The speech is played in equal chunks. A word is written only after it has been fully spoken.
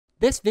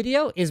This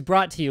video is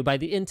brought to you by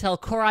the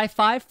Intel Core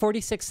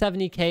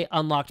i5-4670K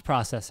unlocked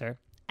processor.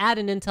 Add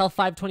an Intel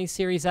 520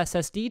 series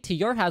SSD to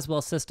your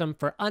Haswell system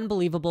for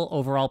unbelievable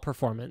overall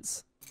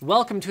performance.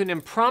 Welcome to an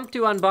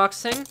impromptu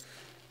unboxing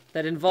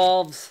that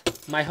involves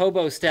my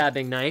hobo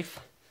stabbing knife.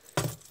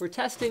 We're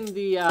testing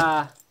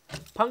the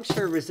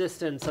puncture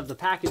resistance of the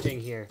packaging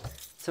here.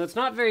 So it's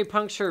not very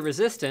puncture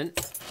resistant,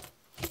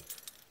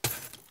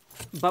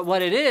 but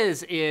what it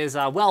is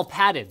well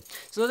padded.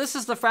 So this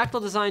is the Fractal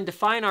Design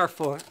Define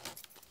R4.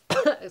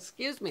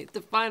 Excuse me,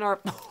 Define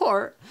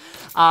R4,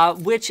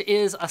 which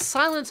is a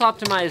silence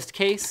optimized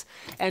case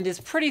and is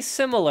pretty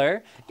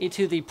similar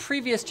to the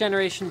previous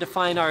generation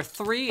Define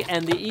R3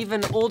 and the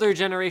even older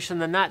generation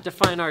than that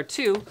Define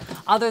R2.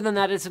 Other than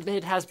that,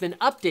 it has been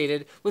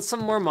updated with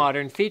some more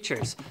modern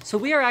features. So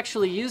we are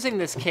actually using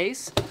this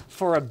case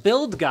for a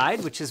build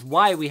guide, which is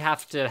why we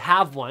have to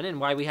have one and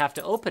why we have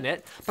to open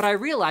it. But I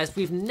realized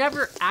we've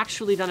never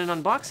actually done an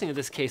unboxing of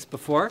this case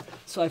before,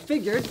 so I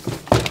figured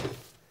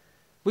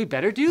we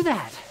better do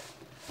that.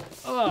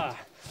 Ugh.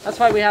 That's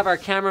why we have our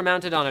camera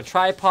mounted on a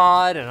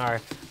tripod and our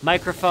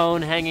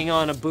microphone hanging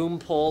on a boom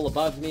pole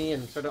above me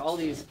and sort of all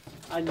these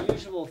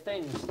unusual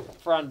things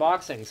for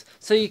unboxings.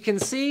 So you can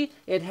see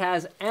it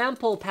has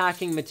ample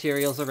packing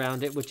materials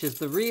around it, which is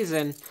the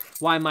reason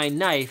why my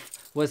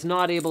knife was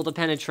not able to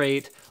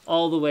penetrate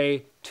all the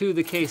way to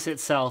the case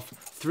itself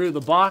through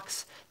the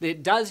box.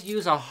 It does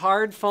use a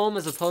hard foam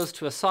as opposed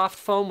to a soft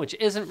foam, which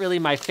isn't really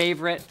my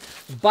favorite,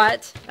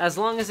 but as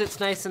long as it's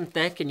nice and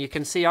thick, and you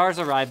can see ours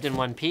arrived in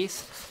one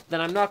piece,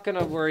 then I'm not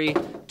gonna worry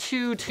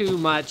too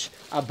much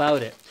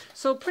about it.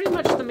 So pretty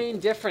much the main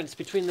difference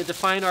between the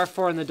Define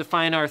R4 and the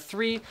Define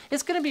R3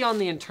 is gonna be on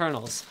the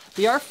internals.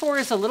 The R4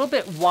 is a little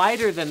bit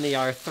wider than the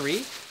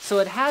R3, so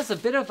it has a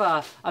bit of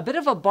a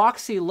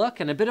boxy look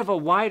and a bit of a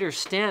wider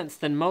stance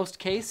than most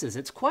cases.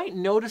 It's quite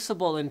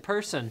noticeable in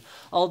person,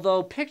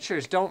 although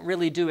pictures don't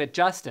really do it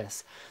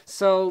justice.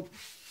 So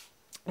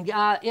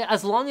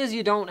as long as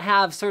you don't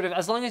have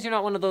as long as you're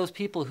not one of those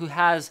people who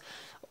has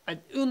a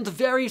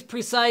very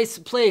precise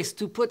place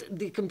to put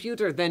the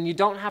computer, then you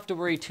don't have to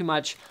worry too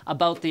much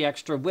about the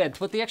extra width.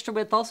 What the extra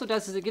width also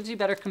does is it gives you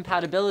better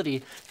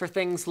compatibility for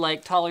things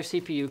like taller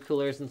CPU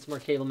coolers and some more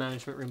cable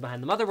management room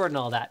behind the motherboard and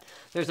all that.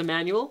 There's a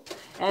manual,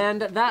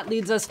 and that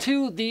leads us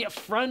to the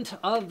front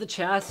of the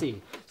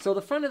chassis. So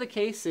the front of the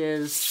case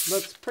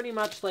looks pretty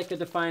much like a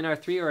Define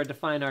R3 or a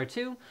Define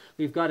R2.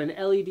 We've got an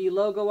LED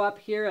logo up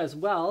here as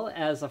well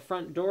as a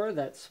front door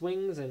that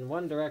swings in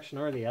one direction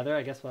or the other.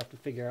 I guess we'll have to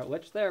figure out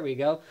which. There we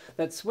go.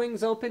 That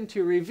swings open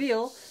to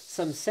reveal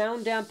some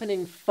sound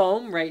dampening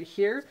foam right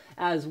here,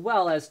 as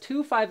well as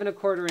two 5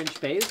 1/4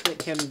 inch bays that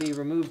can be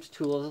removed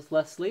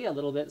toollessly, a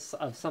little bit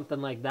of something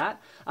like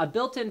that. A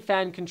built-in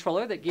fan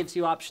controller that gives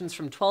you options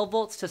from 12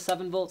 volts to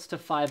 7 volts to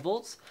 5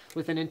 volts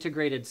with an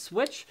integrated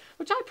switch,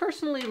 which I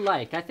personally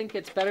like. I think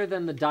it's better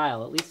than the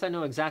dial. At least I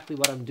know exactly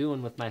what I'm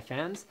doing with my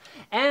fans.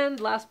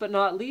 And last but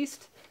not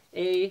least,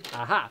 a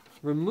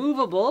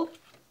removable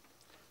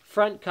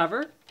front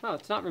cover. Oh,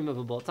 it's not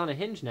removable. It's on a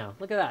hinge now.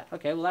 Look at that.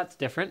 Okay, well, that's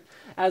different.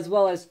 As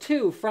well as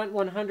two front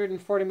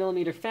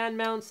 140mm fan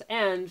mounts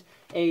and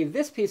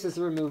this piece is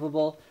a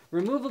removable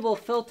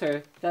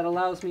filter that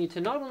allows me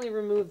to not only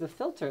remove the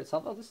filter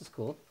itself. Oh, this is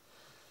cool.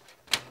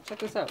 Check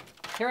this out.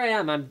 Here I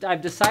am.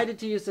 I've decided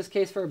to use this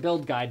case for a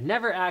build guide.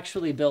 Never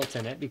actually built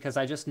in it because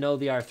I just know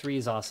the R3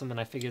 is awesome and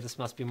I figure this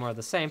must be more of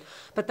the same.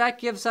 But that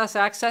gives us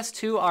access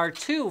to our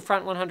two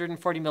front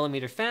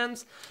 140mm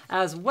fans,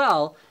 as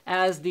well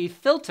as the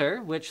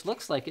filter, which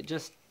looks like it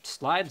just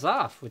slides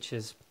off, which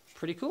is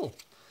pretty cool.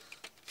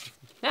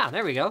 Yeah,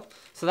 there we go.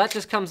 So that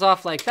just comes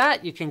off like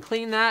that. You can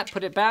clean that,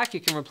 put it back,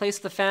 you can replace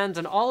the fans,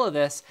 and all of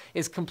this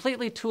is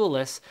completely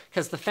toolless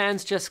because the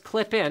fans just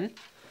clip in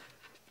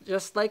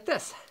just like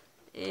this.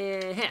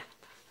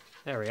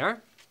 There we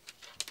are.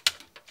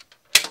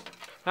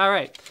 All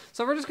right,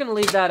 so we're just gonna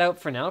leave that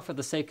out for now for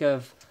the sake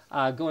of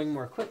going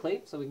more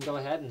quickly, so we can go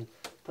ahead and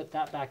put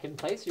that back in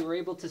place. You were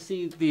able to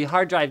see the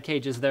hard drive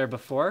cages there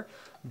before,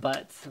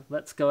 but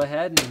let's go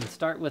ahead and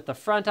start with the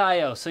front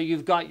I/O. So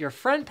you've got your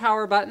front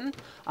power button,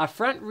 a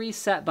front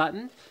reset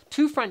button,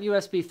 two front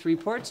USB 3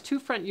 ports, two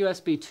front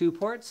USB 2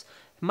 ports,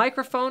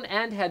 microphone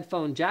and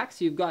headphone jacks.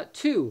 You've got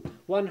two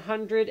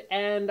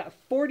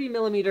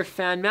 140mm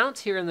fan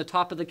mounts here in the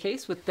top of the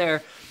case with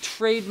their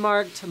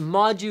trademarked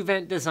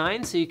Moduvent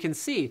design. So you can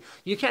see,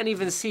 you can't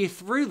even see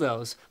through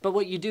those, but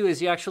what you do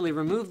is you actually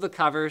remove the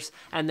covers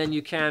and then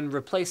you can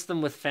replace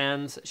them with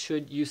fans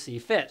should you see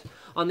fit.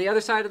 On the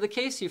other side of the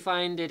case, you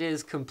find it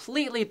is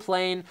completely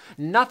plain,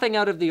 nothing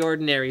out of the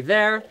ordinary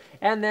there.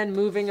 And then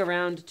moving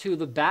around to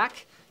the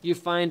back, you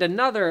find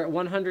another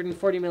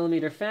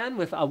 140mm fan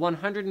with a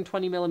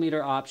 120mm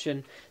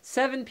option,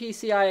 7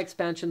 PCI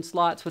expansion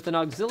slots with an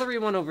auxiliary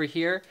one over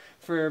here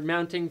for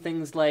mounting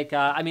things like,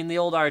 the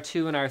old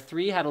R2 and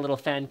R3 had a little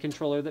fan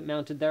controller that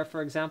mounted there,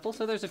 for example.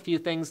 So there's a few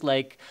things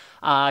like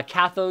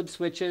cathode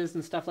switches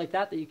and stuff like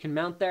that you can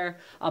mount there.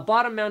 A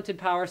bottom mounted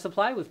power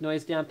supply with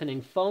noise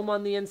dampening foam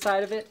on the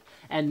inside of it.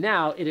 And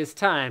now it is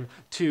time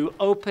to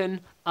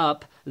open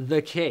up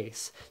the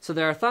case. So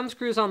there are thumb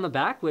screws on the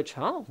back, which,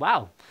 oh,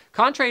 wow.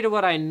 Contrary to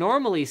what I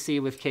normally see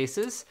with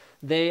cases,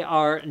 they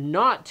are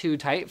not too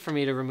tight for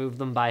me to remove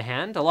them by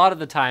hand. A lot of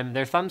the time,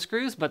 they're thumb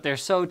screws, but they're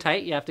so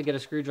tight, you have to get a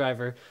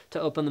screwdriver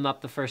to open them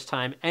up the first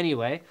time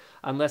anyway,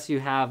 unless you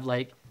have,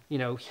 like, you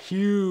know,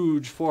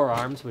 huge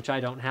forearms, which I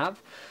don't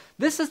have.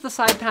 This is the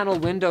side panel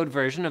windowed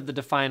version of the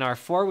Define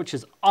R4, which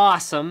is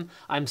awesome.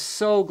 I'm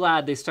so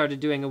glad they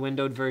started doing a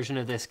windowed version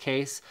of this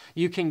case.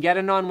 You can get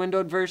a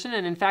non-windowed version,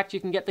 and in fact,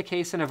 you can get the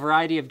case in a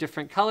variety of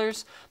different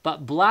colors,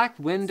 but black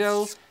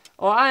window,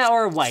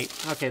 or white.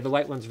 Okay, the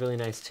white one's really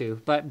nice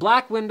too. But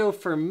black window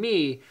for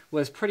me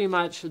was pretty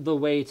much the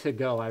way to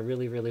go. I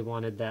really, really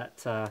wanted that,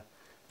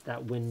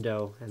 that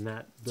window and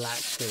that black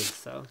case,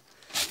 so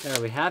there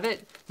we have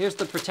it. Here's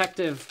the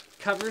protective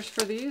covers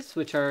for these,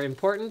 which are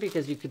important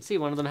because you could see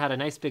one of them had a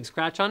nice big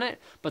scratch on it,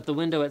 but the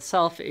window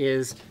itself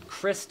is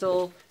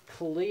crystal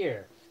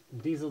clear.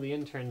 These are the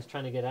interns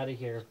trying to get out of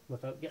here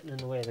without getting in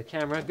the way of the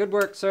camera. Good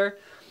work, sir.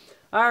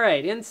 All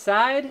right,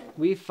 inside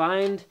we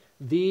find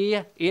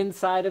the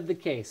inside of the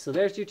case. So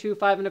there's your two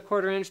 5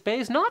 1/4 inch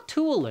bays, not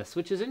toolless,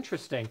 which is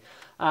interesting.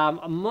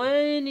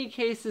 Many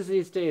cases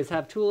these days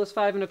have toolless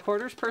 5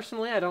 1/4.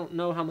 Personally, I don't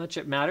know how much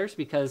it matters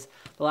because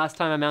the last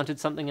time I mounted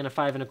something in a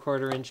 5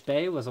 1/4 inch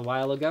bay was a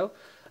while ago.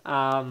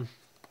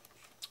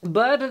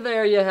 But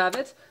there you have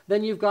it.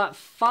 Then you've got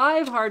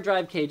 5 hard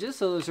drive cages.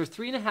 So those are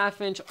 3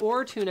 1/2 inch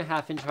or 2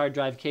 1/2 inch hard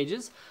drive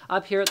cages.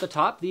 Up here at the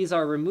top, these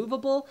are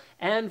removable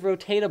and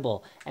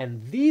rotatable.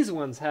 And these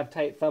ones have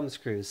tight thumb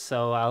screws.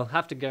 So I'll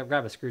have to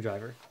grab a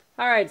screwdriver.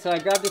 All right, so I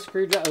grabbed a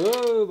screwdriver.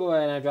 Oh boy,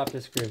 and I dropped a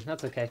screw.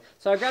 That's okay.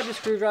 So I grabbed a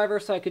screwdriver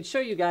so I could show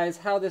you guys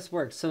how this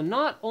works. So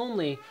not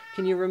only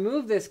can you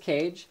remove this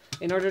cage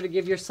in order to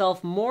give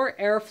yourself more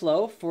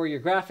airflow for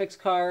your graphics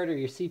card or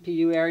your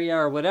CPU area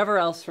or whatever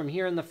else from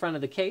here in the front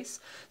of the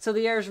case. So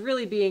the air is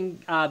really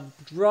being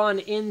drawn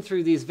in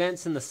through these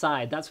vents in the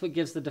side. That's what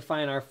gives the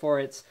Define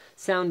R4 its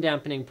sound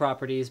dampening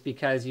properties,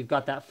 because you've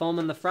got that foam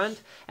in the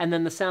front and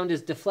then the sound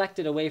is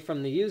deflected away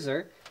from the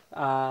user.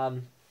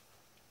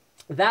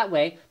 That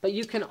way, but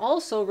you can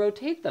also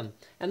rotate them.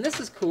 And this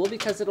is cool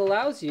because it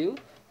allows you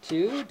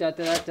to,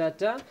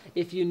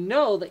 if you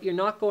know that you're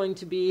not going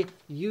to be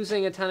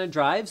using a ton of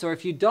drives, or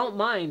if you don't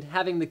mind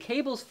having the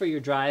cables for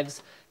your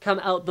drives come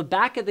out the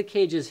back of the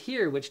cages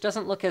here, which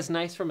doesn't look as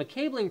nice from a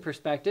cabling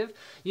perspective,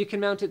 you can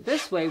mount it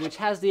this way, which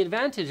has the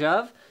advantage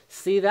of,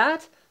 see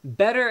that?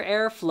 Better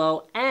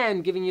airflow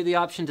and giving you the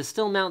option to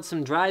still mount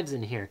some drives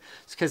in here.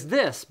 Because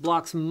this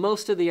blocks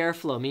most of the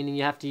airflow, meaning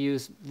you have to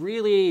use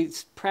really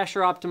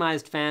pressure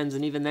optimized fans,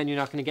 and even then you're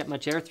not going to get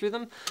much air through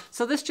them.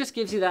 So this just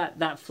gives you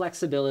that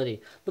flexibility.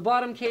 The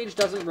bottom cage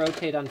doesn't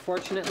rotate,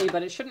 unfortunately,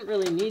 but it shouldn't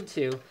really need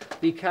to,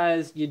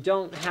 because you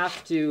don't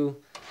have to,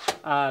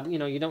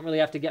 you don't really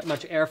have to get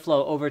much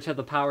airflow over to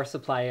the power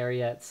supply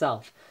area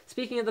itself.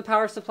 Speaking of the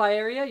power supply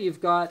area, you've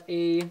got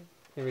here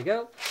we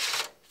go,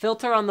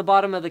 filter on the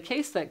bottom of the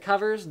case that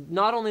covers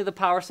not only the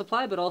power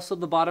supply, but also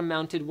the bottom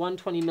mounted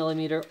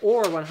 120mm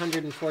or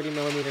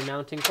 140mm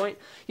mounting point.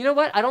 You know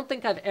what? I don't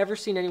think I've ever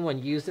seen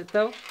anyone use it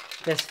though,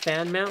 this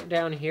fan mount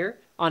down here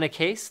on a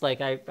case.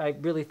 Like I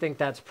really think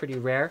that's pretty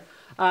rare.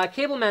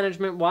 Cable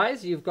management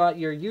wise, you've got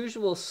your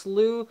usual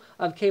slew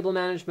of cable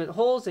management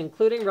holes,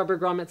 including rubber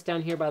grommets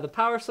down here by the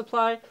power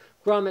supply,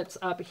 grommets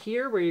up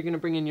here where you're going to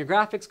bring in your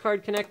graphics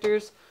card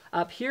connectors,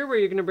 up here where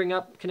you're going to bring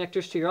up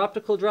connectors to your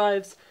optical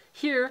drives,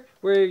 here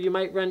where you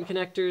might run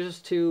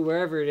connectors to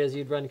wherever it is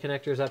you'd run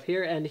connectors up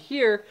here, and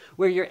here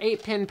where your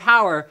 8-pin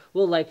power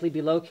will likely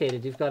be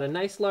located. You've got a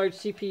nice large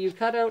CPU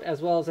cutout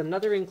as well as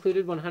another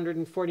included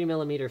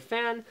 140mm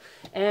fan,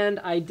 and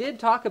I did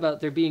talk about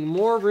there being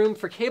more room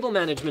for cable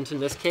management in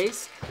this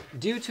case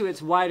due to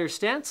its wider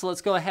stance, so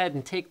let's go ahead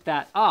and take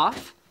that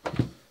off.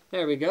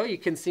 There we go. You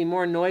can see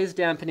more noise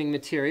dampening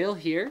material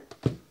here.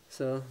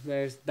 So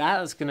there's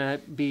that. It's going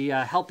to be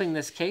helping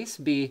this case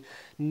be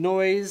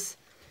noise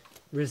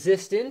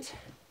resistant,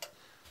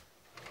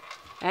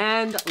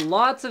 and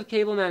lots of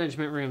cable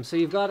management room. So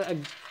you've got a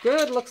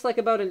good, looks like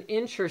about an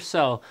inch or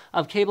so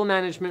of cable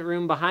management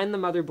room behind the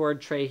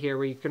motherboard tray here,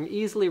 where you can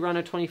easily run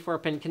a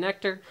 24-pin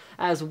connector,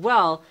 as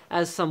well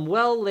as some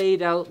well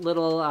laid out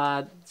little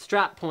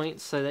strap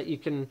points so that you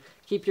can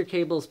keep your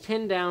cables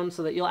pinned down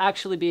so that you'll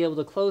actually be able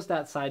to close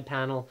that side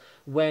panel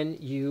when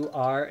you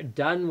are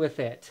done with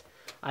it.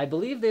 I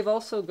believe they've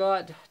also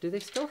got, do they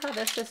still have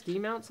SSD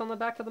mounts on the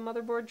back of the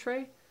motherboard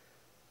tray?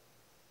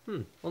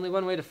 Only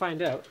one way to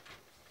find out.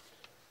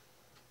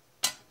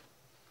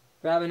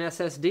 Grab an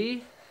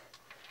SSD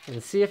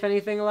and see if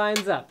anything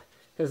lines up,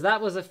 because that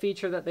was a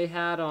feature that they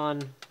had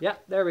on,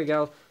 yep, there we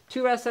go.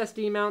 2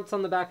 SSD mounts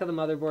on the back of the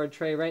motherboard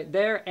tray right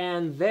there,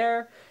 and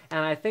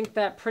I think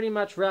that pretty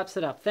much wraps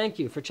it up. Thank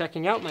you for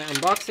checking out my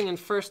unboxing and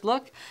first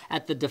look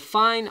at the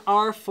Define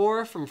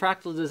R4 from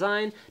Fractal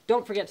Design.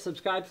 Don't forget to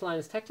subscribe to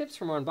Linus Tech Tips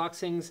for more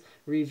unboxings,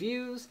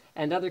 reviews,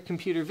 and other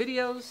computer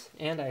videos.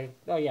 And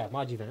oh yeah,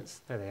 Moji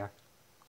vents, there they are.